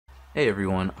Hey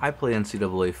everyone, I play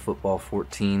NCAA Football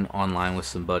 14 online with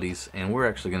some buddies, and we're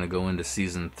actually going to go into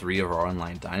Season 3 of our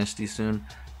online Dynasty soon,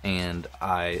 and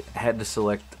I had to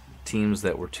select teams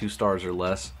that were 2 stars or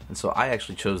less, and so I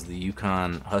actually chose the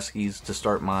UConn Huskies to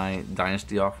start my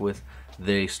Dynasty off with.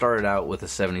 They started out with a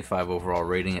 75 overall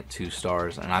rating at 2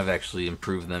 stars, and I've actually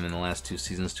improved them in the last 2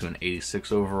 seasons to an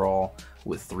 86 overall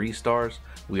with 3 stars.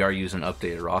 We are using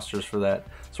updated rosters for that.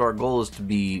 So our goal is to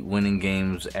be winning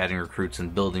games, adding recruits,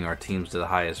 and building our teams to the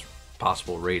highest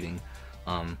possible rating.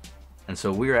 And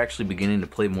so we're actually beginning to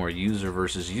play more user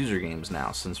versus user games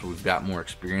now since we've got more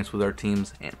experience with our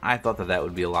teams, and I thought that that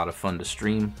would be a lot of fun to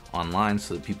stream online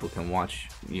so that people can watch,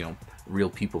 real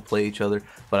people play each other.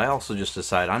 But I also just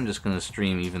decided I'm just going to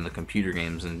stream even the computer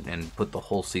games and put the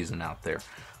whole season out there.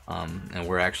 And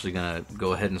we're actually going to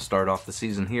go ahead and start off the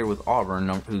season here with Auburn,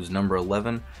 who's number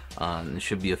 11. It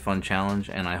should be a fun challenge,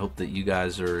 and I hope that you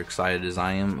guys are excited as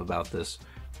I am about this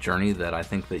journey that I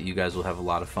think that you guys will have a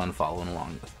lot of fun following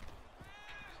along with.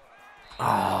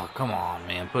 Oh, come on,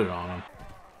 man. Put it on him.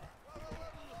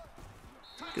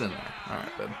 Get in there.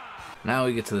 Alright, bud. Now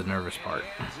we get to the nervous part.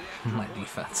 My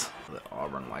defense. That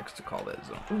Auburn likes to call that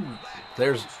zone.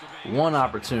 There's one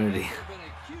opportunity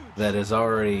that has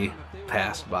already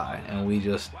passed by, and we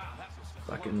just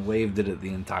fucking waved it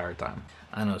the entire time.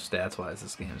 I know stats-wise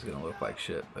this game is going to look like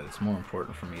shit, but it's more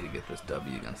important for me to get this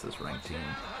W against this ranked team.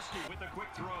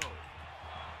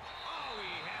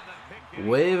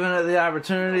 Waving at the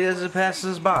opportunity as it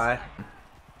passes by.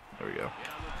 There we go.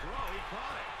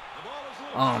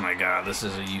 Oh my god, this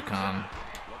is a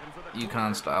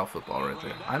UConn style football right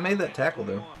there. I made that tackle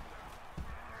though.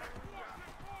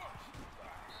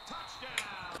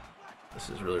 This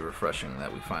is really refreshing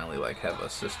that we finally have a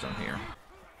system here.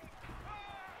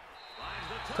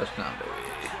 Touchdown, baby.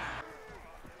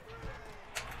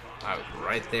 I was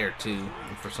right there too,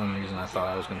 and for some reason I thought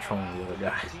I was controlling the other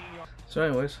guy. So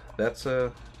anyways, that's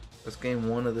game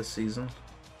 1 of this season,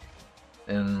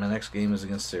 and my next game is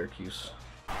against Syracuse.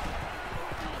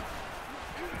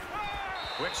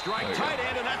 Quick strike, tight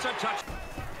end, and that's a touch.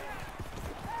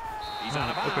 He's out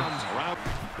of bounds. Around.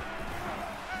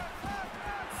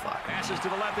 Fuck. Passes to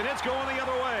the left, and it's going the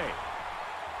other way.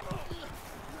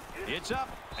 It's up,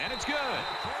 and it's good.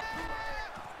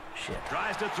 Shit.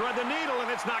 Tries to thread the needle,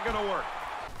 and it's not going to work.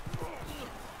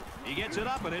 He gets it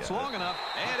up, and it's long enough.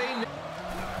 And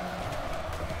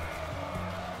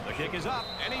the kick is up,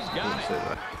 and he's got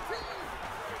it.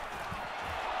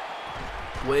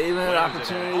 Waving an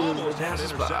opportunity to pass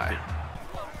us by.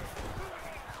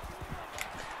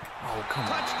 Oh, come on.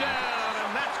 Touchdown,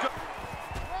 and that's good.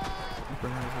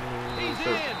 He's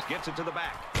in. Gets it to the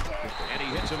back. And he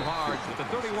hits him hard at the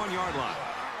 31-yard line.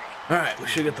 Alright, we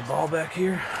should get the ball back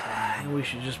here, and we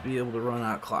should just be able to run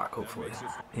out clock, hopefully.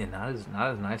 Yeah, not as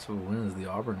nice of a win as the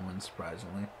Auburn win,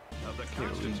 surprisingly. Here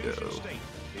we go.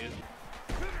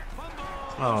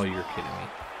 Oh, you're kidding me.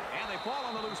 And they fall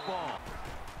on the loose ball.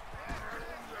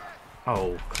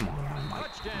 Oh, come on. My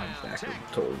back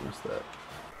totally missed that.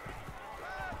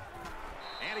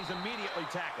 And he's immediately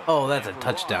tackled. Oh, that's a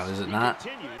touchdown, is it not?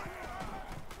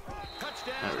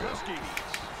 Touchdown,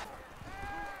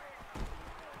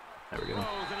 There we go.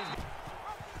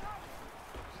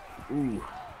 There we go. Ooh.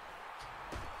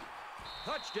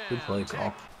 Good play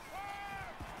call.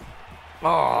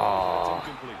 Oh.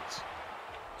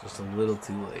 Just a little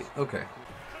too late. Okay.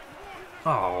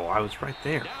 Oh, I was right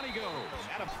there. Down he goes.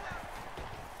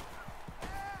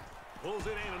 Pulls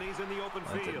it in, and he's in the open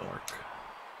That didn't field. work.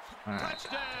 All right.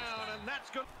 Touchdown, and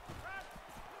that's good.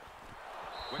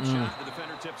 Quick shot, the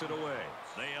defender tips it away.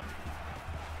 Feeling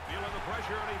the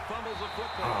pressure, and he fumbles the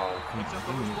football. Oh, come Picks up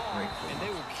the on. loose ball, and they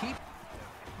will keep.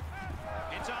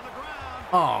 It's on the ground.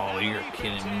 Oh, And you're the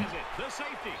kidding defense me. has it. The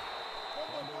safety.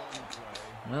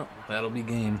 Well, that'll be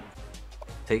game.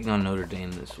 Taking on Notre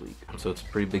Dame this week. So it's a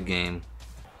pretty big game.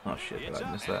 Oh shit, did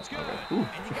I miss that? Okay. Ooh.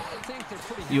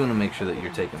 You want to make sure that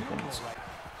you're taking points.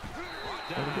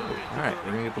 There we go. Alright,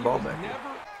 we're going to get the ball back here.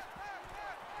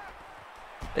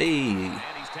 Hey! And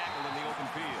he's tackled in the open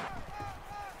field.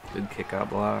 Good kick out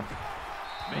block.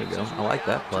 There we go. I like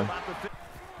that play.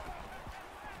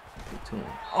 Good to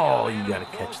him. Oh, you got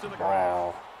to catch the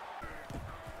ball.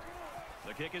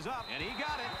 The kick is up, and he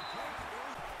got it.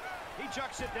 He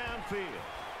chucks it downfield.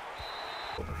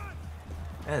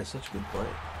 That is such a good play.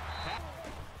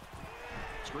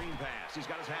 Screen pass. He's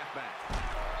got his halfback.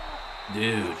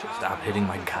 Dude, stop hitting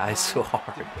my guy so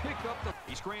hard.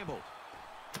 He scrambled.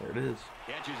 There it is.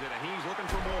 Catches it, and he's looking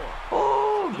for more.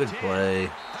 Oh, good play.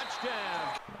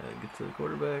 Touchdown. Get to the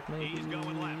quarterback, maybe. He's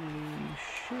going left.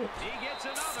 Shit. He gets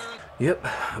another. Yep,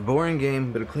 a boring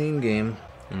game, but a clean game,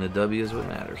 and the W is what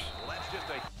matters. Well, that's just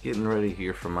a Getting ready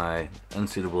here for my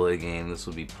NCAA game. This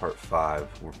will be part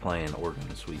 5. We're playing Oregon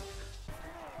this week.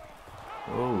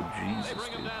 Oh, Jesus,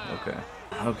 dude. Okay.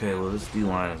 Okay, well, this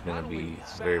D-line is going to be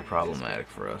very problematic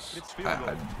for us.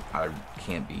 I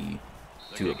can't be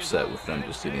too upset with them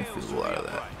just getting a field goal out of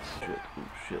that.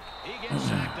 Shit. Oh,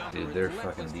 shit. Dude, their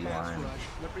fucking D-line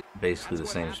basically the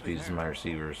same speed as my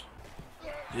receivers.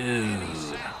 Dude.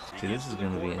 See, this is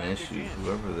going to be an issue.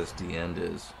 Whoever this D-end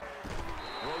is.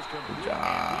 Good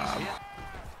job.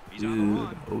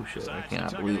 Dude. Oh, shit. I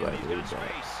cannot believe I believe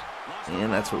that.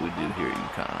 And that's what we do here at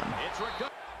UCONN.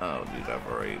 Oh, dude, I've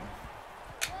already...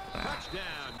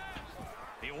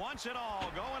 He wants it all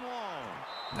going long.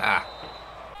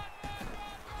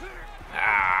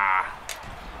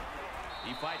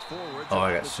 He fights forward. Oh,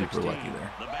 I got super lucky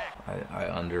there. I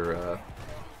under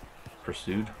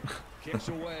pursued. Kicks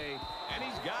away, and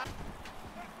he's got.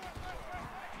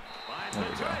 There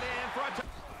we go.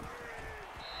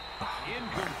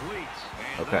 Incomplete.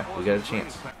 Okay, we got a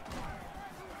chance.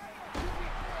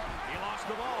 He lost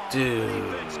the ball.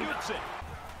 Dude.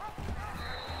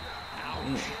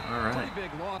 All right.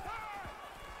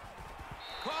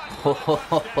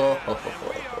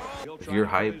 If you're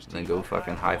hyped, then go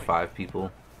fucking high five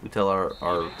people. We tell our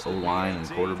O-line and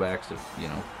quarterbacks if, you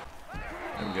know.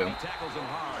 There we go.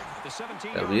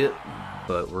 That'll be it.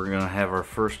 But we're going to have our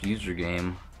first user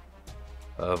game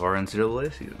of our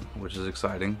NCAA season, which is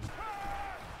exciting.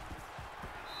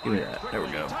 Give me that. There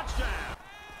we go.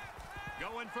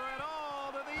 Going for it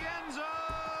all to the end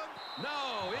zone.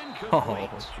 No, Oh,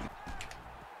 incomplete.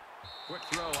 Quick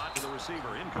throw out to the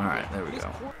receiver. Incomplete. all right, there we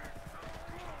go.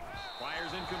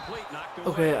 Fires incomplete, knocked away.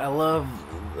 Okay, I love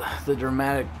the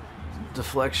dramatic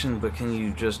deflection, but can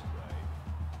you just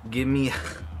give me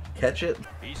catch it?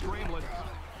 He's scrambling.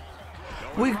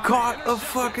 We caught a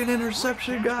fucking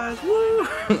interception, guys. Woo!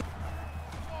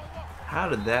 How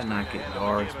did that not get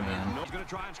yards, man? He's going to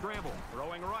try and scramble.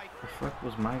 Throwing right. The fuck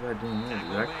was my guy doing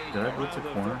there? Did I blitz a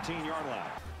corner?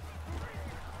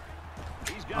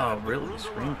 Oh, really?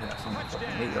 Screen pass on the fucking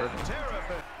 8-yard line.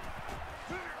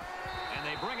 And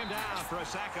they bring him down for a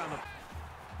sack on the.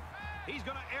 He's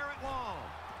going to air it long.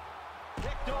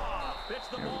 Picked off. It's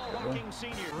the ball walking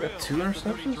senior. We got 2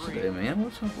 interceptions today, man.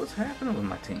 What's happening with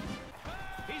my team?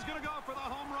 He's going to go for the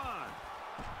home run.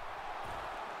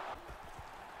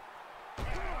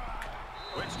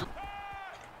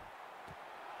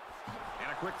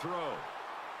 And a quick throw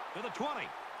to the 20,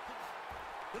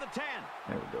 to the 10.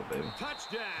 There we go, baby.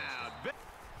 Touchdown.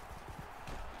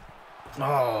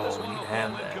 Oh, you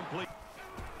have that.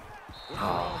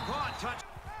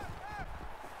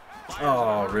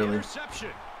 Oh, really?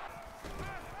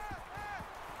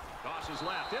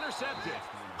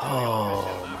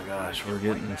 Oh my gosh, we're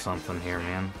getting something here,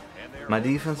 man. My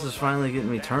defense is finally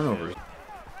getting me turnovers.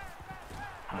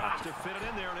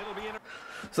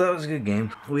 So that was a good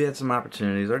game. We had some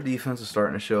opportunities. Our defense is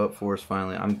starting to show up for us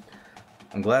finally. I'm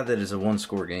glad that it's a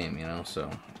 1-score game, you know, so.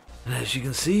 And as you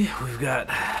can see, we've got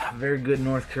a very good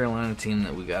North Carolina team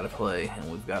that we got to play, and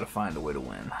we've got to find a way to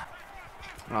win.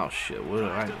 Oh shit, what did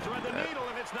I do that?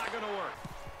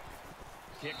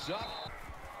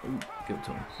 Ooh, give it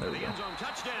to him. There we go.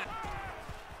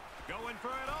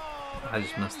 I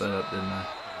just messed that up, didn't I?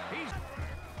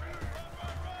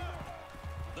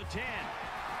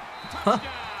 Huh.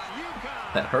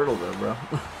 That hurdle though, bro.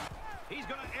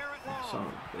 Son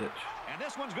of a bitch. And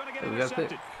this one's gonna get we got a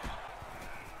pick.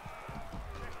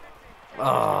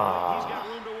 Oh. He's got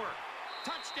room to work.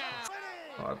 Touchdown.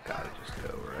 Oh, I've got to just go,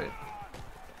 right?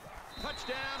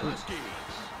 Touchdown, Huskies.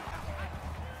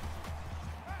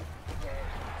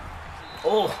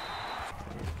 Oh!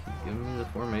 Keep giving me the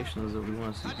formations that we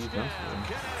want to see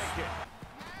defensively.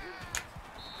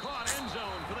 Caught end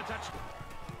zone for the touchdown.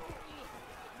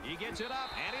 He gets it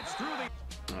up, and it's through the.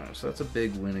 Alright, so that's a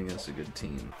big win against a good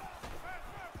team.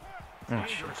 Oh,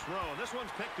 shit. This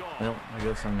one's picked off. Well, I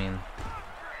guess, I mean...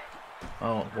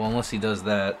 Oh, well, unless he does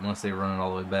that, unless they run it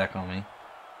all the way back on me.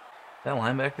 That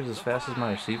linebacker's as fast as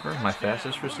my receiver? My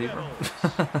fastest receiver?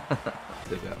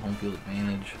 They've got home field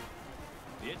advantage.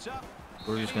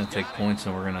 We're just going to take points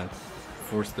and we're going to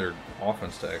force their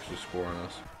offense to actually score on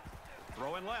us.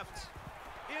 Throwing left.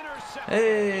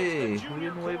 Hey! We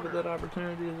didn't wait for that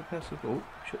opportunity as a pass. Oh,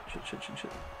 shit.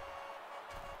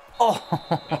 Oh,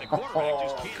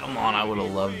 come on, I would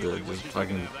have loved to just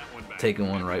fucking taking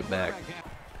one right back.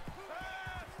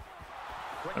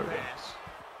 There we go.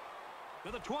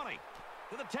 To the 20,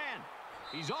 to the 10.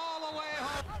 He's all the way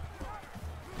home.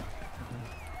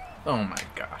 Oh my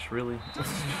gosh, really?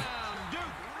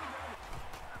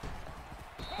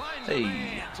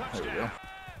 Hey, there we go.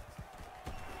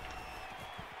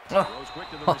 Throws quick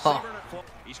to the receiver.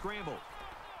 He scrambled.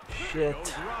 Shit.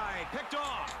 Goes right. Picked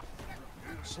off.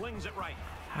 Slings it right.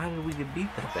 How did we get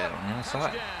beat that bad on the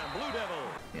outside? Touchdown, Blue Devil.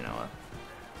 You know what?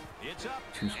 It's up.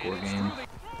 2-score game.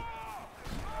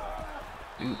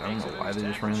 Dude, I don't know why they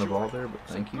just ran the ball there, but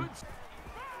thank you.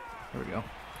 There we go.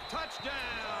 Touchdown,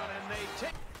 and they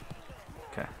take.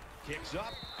 Okay. Kicks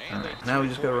up. Alright, now we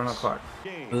just gotta run out clock.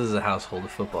 This is a household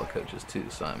of football coaches too,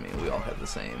 so I mean, we all have the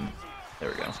same. There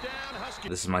we go.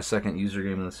 This is my second user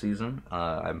game of the season.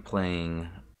 I'm playing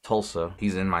Tulsa.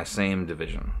 He's in my same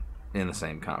division, in the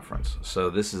same conference. So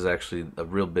this is actually a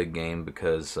real big game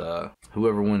because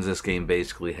whoever wins this game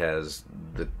basically has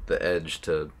the edge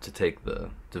to take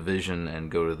the division and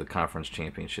go to the conference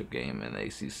championship game in the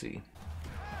ACC.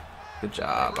 Good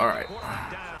job. All right.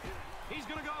 He's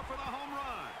going to go for the home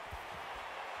run.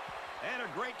 And a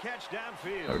great catch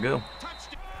downfield. There we go.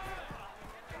 Touchdown.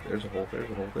 There's a hole, there's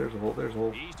a hole, there's a hole, there's a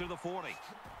hole. East to the 40.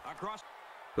 Across.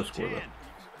 Go score that.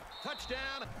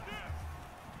 Touchdown.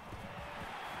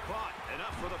 Caught.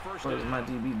 Enough for the first What is down. my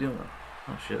DB doing?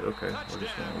 Oh shit, okay. We're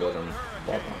just going to let him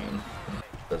ball on in.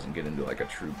 Doesn't get into like a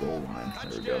true goal line.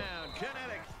 There we go.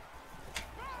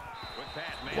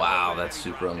 Wow, that's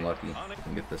super unlucky.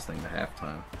 Can get this thing to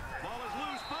halftime.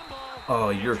 Oh,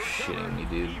 you're shitting me,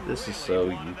 dude. This is so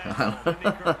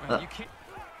UConn.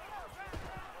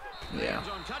 Yeah.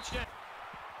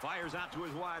 Fires out to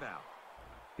his wideout.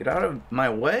 Get out of my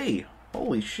way.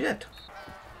 Holy shit.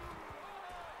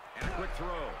 And a quick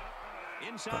throw.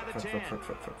 Inside the 10.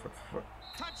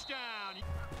 Touchdown.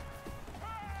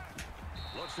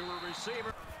 Looks to a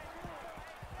receiver.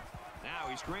 Now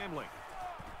he's scrambling.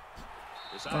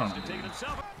 Decides to take it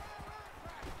himself.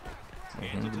 He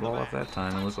handed the ball off that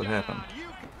time, and look what happened.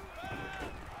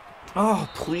 Oh,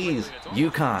 please.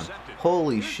 UConn.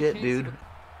 Holy shit, dude.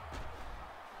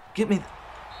 Get me.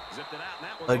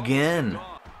 Again.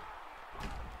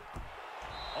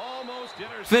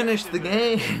 Finish the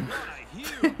game.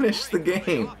 Finish the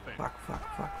game. Fuck,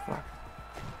 fuck, fuck, fuck.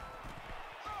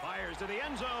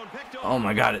 Oh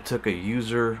my god, it took a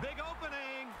user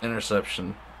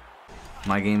interception.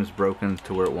 My game's broken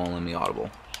to where it won't let me audible.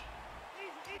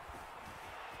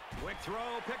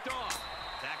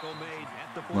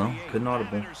 Well, couldn't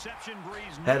audible.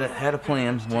 Had a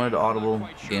plan, wanted to audible,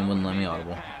 game wouldn't let me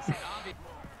audible.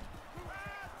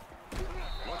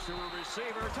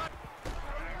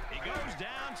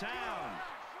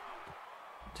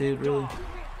 Dude, really?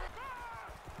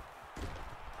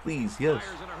 Please, yes.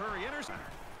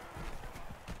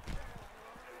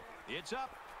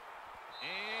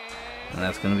 And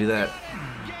that's gonna be that.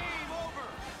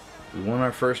 We won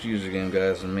our first user game,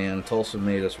 guys, and man, Tulsa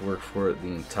made us work for it the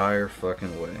entire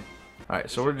fucking way. Alright,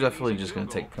 so we're definitely just gonna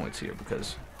take points here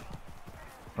because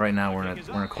right now we're in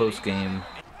a close game.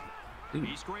 Dude,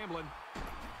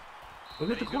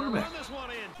 look at the quarterback.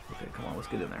 Okay, come on, let's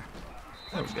get in there.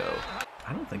 There we go.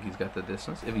 I don't think he's got the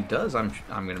distance. If he does, I'm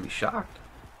gonna be shocked.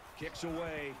 Kicks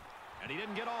away, and he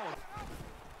didn't get all of it.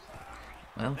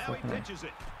 Well, fucking.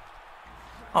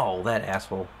 Oh, that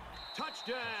asshole.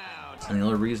 Touchdown. And the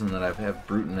only reason that I have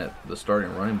Bruton at the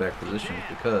starting running back position is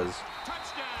because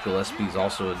Gillespie's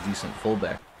also a decent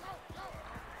fullback.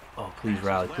 Oh, please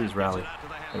rally, please rally.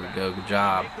 There we go, good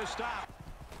job.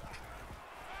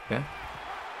 Okay.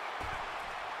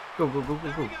 Go, go, go, go,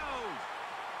 go. Down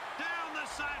the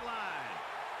sideline.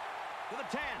 To the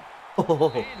 10.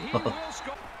 Oh. And he will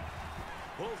score.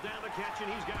 Pulls down the catch,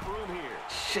 and he's got room here.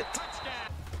 Shit.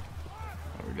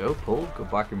 There we go, pull, go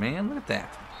block your man. Look at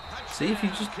that. See, if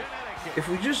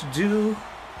we just do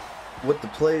what the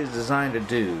play is designed to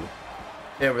do,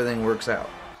 everything works out.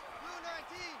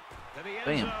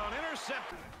 Bam.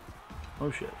 Oh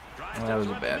shit. Well, that was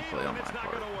a bad play on my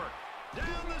part.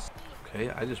 Okay,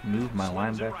 I just moved my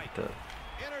linebacker to. Ooh,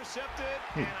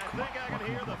 come on, come on,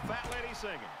 come on, come on, come on.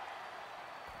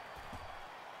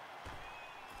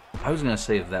 I was gonna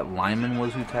say if that lineman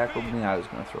was who tackled me, I was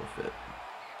gonna throw a fit.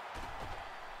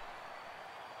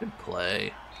 Good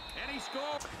play.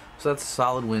 So that's a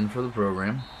solid win for the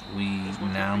program. We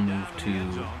now move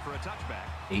to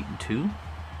 8-2.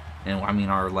 And I mean,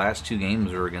 our last two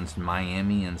games are against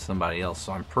Miami and somebody else.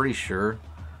 So I'm pretty sure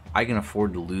I can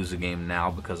afford to lose a game now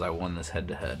because I won this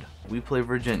head-to-head. We play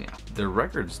Virginia. Their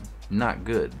record's not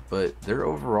good, but their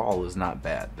overall is not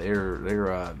bad.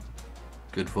 They're a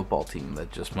good football team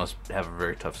that just must have a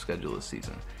very tough schedule this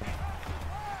season.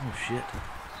 Oh, shit.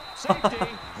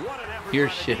 You're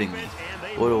shitting me.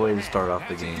 What a way to start off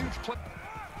the game.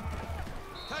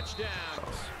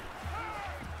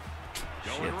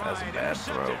 Shit, that's a bad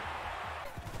throw.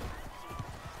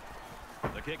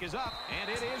 The kick is up, and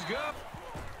it is good.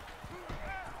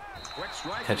 Quick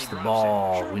strike, Catch the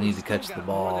ball. We need to catch the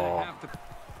ball.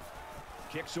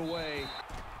 Kicks away.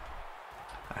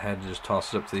 I had to just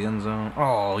toss it up to the end zone.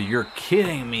 Oh, you're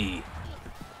kidding me.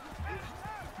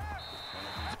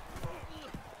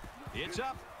 It's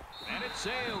up, and it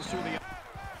sails through the...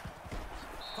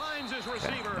 Finds his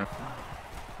receiver.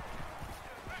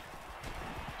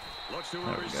 Looks to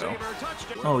a receiver.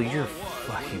 Touchdown. Oh, you're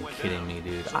fucking kidding me,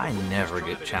 dude. I never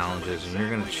get challenges, and you're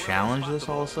going to challenge this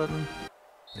all of a sudden?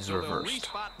 This is reversed.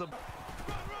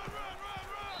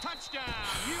 Touchdown,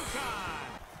 UConn.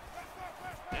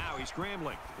 Now he's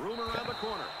scrambling. Room around the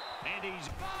corner. And he's...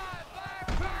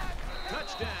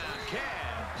 Touchdown,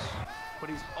 Cavs. But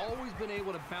he's always been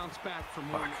able to bounce back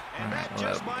from one. And that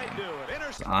just might do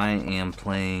it. I am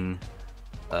playing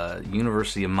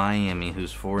University of Miami,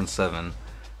 who's 4-7,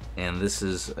 and this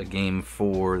is a game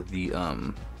for the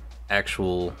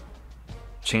actual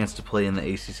chance to play in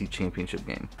the ACC championship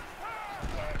game.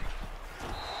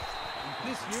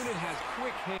 This unit has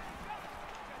quick hands.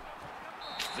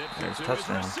 There's a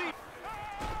touchdown.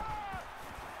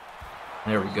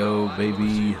 There we go,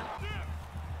 baby.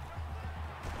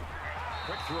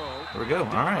 There we go.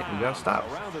 All right, we got to stop.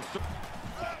 Go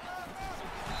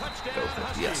for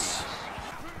it. Yes.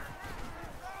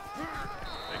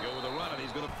 They go with a run, and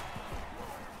he's going to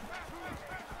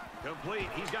complete.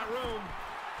 He's got room,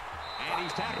 and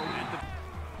he's tackled at the...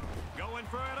 Going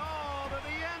for it all to the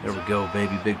end. There we go,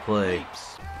 baby. Big play.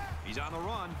 He's on the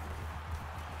run.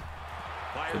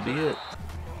 Could be it.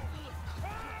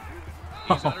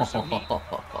 He's under some heat.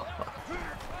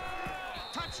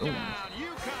 Touchdown,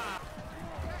 UConn.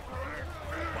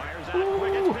 Fires out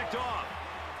quick, it's picked off.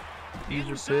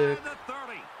 User Inside pick. the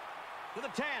 30 to the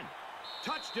 10.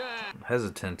 Touchdown. I'm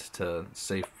hesitant to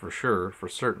say for sure, for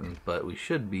certain, but we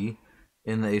should be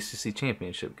in the ACC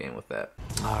championship game with that.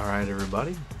 All right,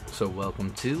 everybody. So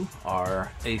welcome to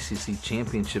our ACC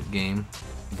championship game.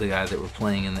 The guy that we're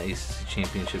playing in the ACC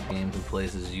championship game, who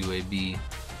plays as UAB,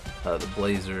 the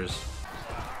Blazers.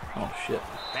 Oh shit!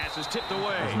 Pass is tipped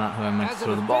away. That's not who I meant to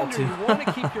throw the ball to. You want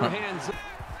to keep your hands up.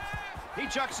 He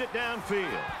chucks it downfield.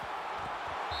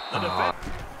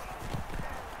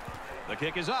 The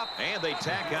kick is up, and they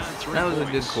tack on 3 That was points.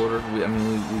 a good quarter.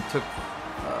 We took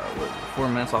 4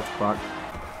 minutes off the clock.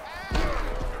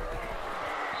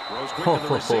 Throws quick to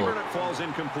the receiver, and it falls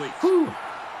incomplete. Whew.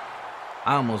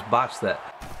 I almost botched that.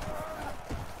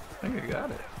 I think I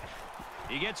got it.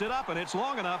 He gets it up, and it's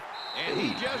long enough, and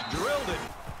he just drilled it.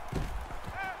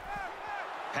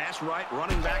 Pass right,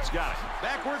 running back's got it.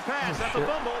 Backward pass, that's a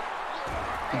fumble.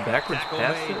 He backwards Tackle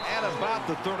passed made it. at about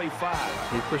the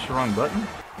 35. Did he push the wrong button?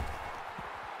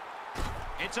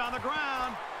 It's on the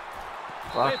ground.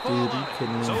 Fuck, dude, you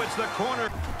kidding me? So it's the corner.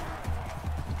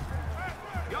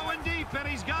 Going deep, and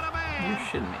he's got a man. You're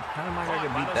shitting me. How am I going to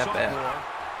Caught by beat the that bad? sophomore.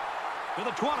 To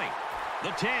the 20,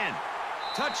 the 10.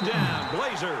 Touchdown,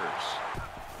 Blazers.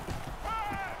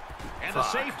 And the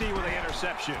safety with the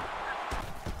interception.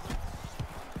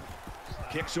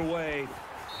 Kicks away,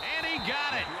 and he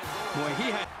got it. Boy,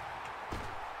 he had...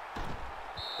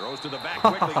 Throws to the back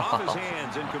quickly, off his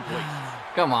hands, incomplete.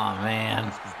 Come on,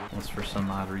 man. Unless for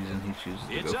some odd reason he chooses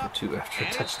to It's go up, for 2 after a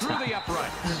and it's through touchdown. the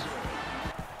uprights.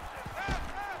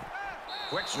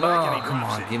 Quick strike, and he come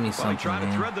drops on, it. give me Well, something, he tried to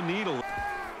man. thread the needle.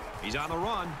 He's on the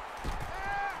run.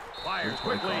 Fires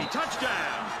quickly,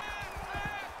 touchdown.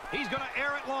 He's going to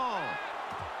air it long.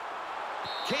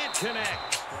 Can't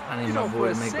connect. I need my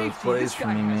boy to make those plays for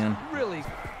me, man. Really...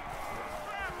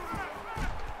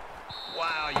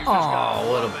 Wow, you just Oh, gotta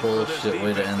what a love it for this bullshit way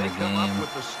to defense. end the They come up game.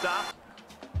 with the stop.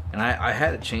 And I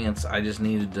had a chance. I just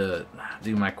needed to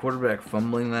do my quarterback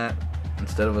fumbling that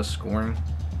instead of us scoring.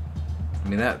 I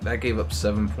mean, that gave up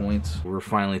 7 points. We're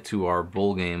finally to our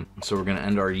bowl game, so we're going to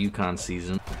end our UConn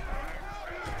season.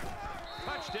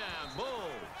 Touchdown,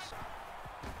 Bulls.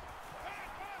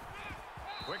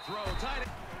 Quick throw, tight.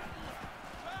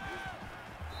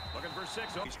 Looking for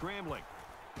 6. Oh, he's scrambling.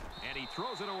 And he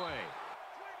throws it away.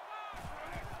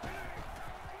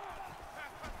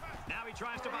 Now he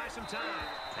tries to buy some time.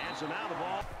 And so now the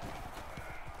ball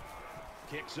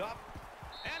kicks up.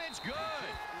 And it's good.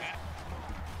 And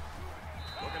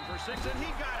looking for 6, and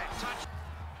he got it. Touch.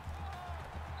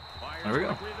 Fires There we go.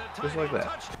 quickly to the Just tight like end.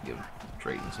 that. Touch. Give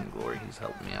Drayton some glory. He's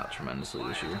helped me out tremendously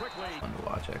this year. Fun to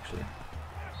watch, actually.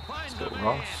 Finds Let's go, the man.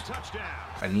 Ross. Touchdown.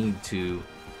 I need to...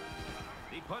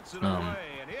 He punts it away,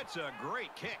 and it's a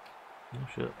great kick. Oh,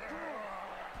 shit.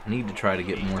 I need to try to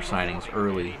get more signings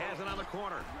early. He has it on the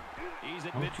corner. He's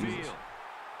at Oh, midfield. Jesus.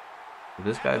 Has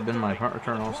this guy been my punt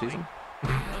return all season? The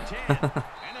 10.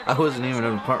 I wasn't even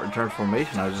in a punt return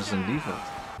formation. I was just in defense.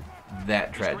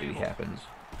 That tragedy happens.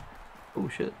 Oh,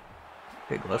 shit.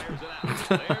 Okay, Gillespie. There's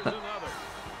another.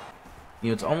 You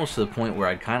know, it's almost to the point where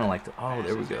I'd kind of like to. Oh,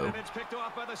 there we go. It's picked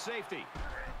off by the safety.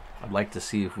 I'd like to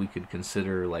see if we could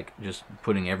consider like just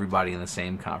putting everybody in the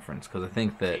same conference, because I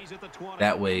think that He's at the 20,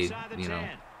 that way, inside the you know. 10.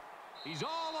 He's all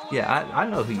the way Yeah, I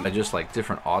along. know he just like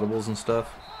different audibles and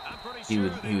stuff. I'm pretty He sure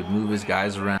would they move his won't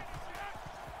guys win. around.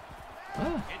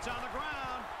 Oh, It's on the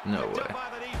ground. no Picked up way. by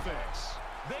the defense.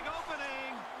 Big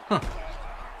opening. Huh.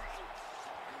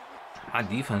 My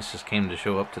defense just came to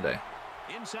show up today.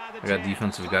 Inside the I got 10.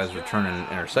 defensive guys Touchdown. returning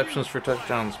interceptions for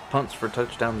touchdowns, punts for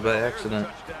touchdowns by accident.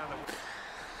 Touchdown.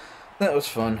 That was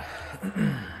fun.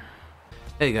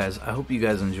 Hey guys, I hope you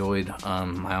guys enjoyed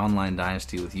my online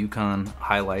Dynasty with UConn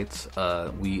highlights.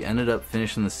 We ended up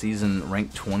finishing the season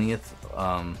ranked 20th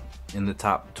in the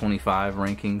top 25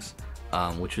 rankings,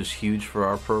 which is huge for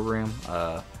our program.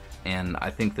 And I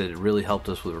think that it really helped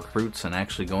us with recruits, and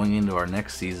actually going into our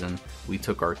next season, we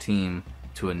took our team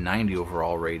to a 90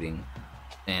 overall rating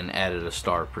and added a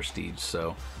star prestige.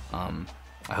 So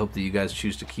I hope that you guys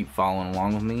choose to keep following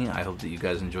along with me. I hope that you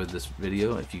guys enjoyed this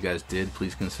video. If you guys did,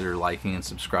 please consider liking and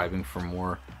subscribing for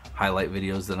more highlight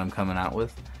videos that I'm coming out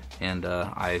with. And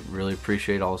I really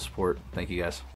appreciate all the support. Thank you guys.